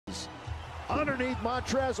underneath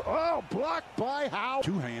Montrezl. Oh, blocked by Howard.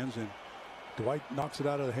 Two hands, and Dwight knocks it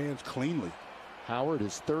out of the hands cleanly. Howard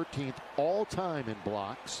is 13th all-time in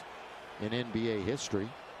blocks in NBA history.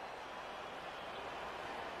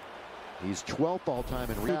 He's 12th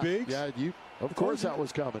all-time in rebounds. Bigs? Yeah, of course that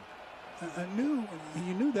was coming. You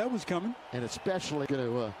knew that was coming. And especially going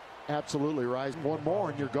to absolutely rise one more,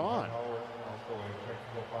 and you're gone.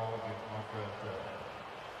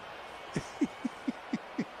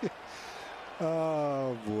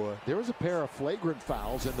 Oh, boy. There was a pair of flagrant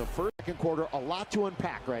fouls in the first second quarter. A lot to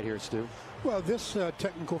unpack right here, Stu. Well, this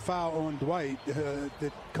technical foul on Dwight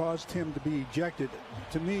that caused him to be ejected,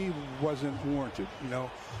 to me, wasn't warranted. You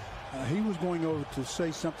know, he was going over to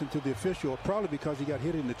say something to the official, probably because he got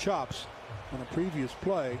hit in the chops on a previous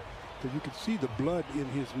play, because you could see the blood in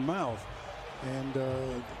his mouth. And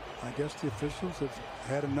I guess the officials have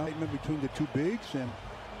had a nightmare between the two bigs, and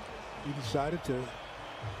he decided to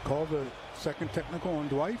call the second technical on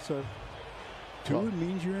Dwight. So two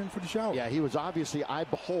means you're in for the shower. Yeah, he was obviously eyed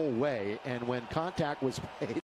the whole way, and when contact was made,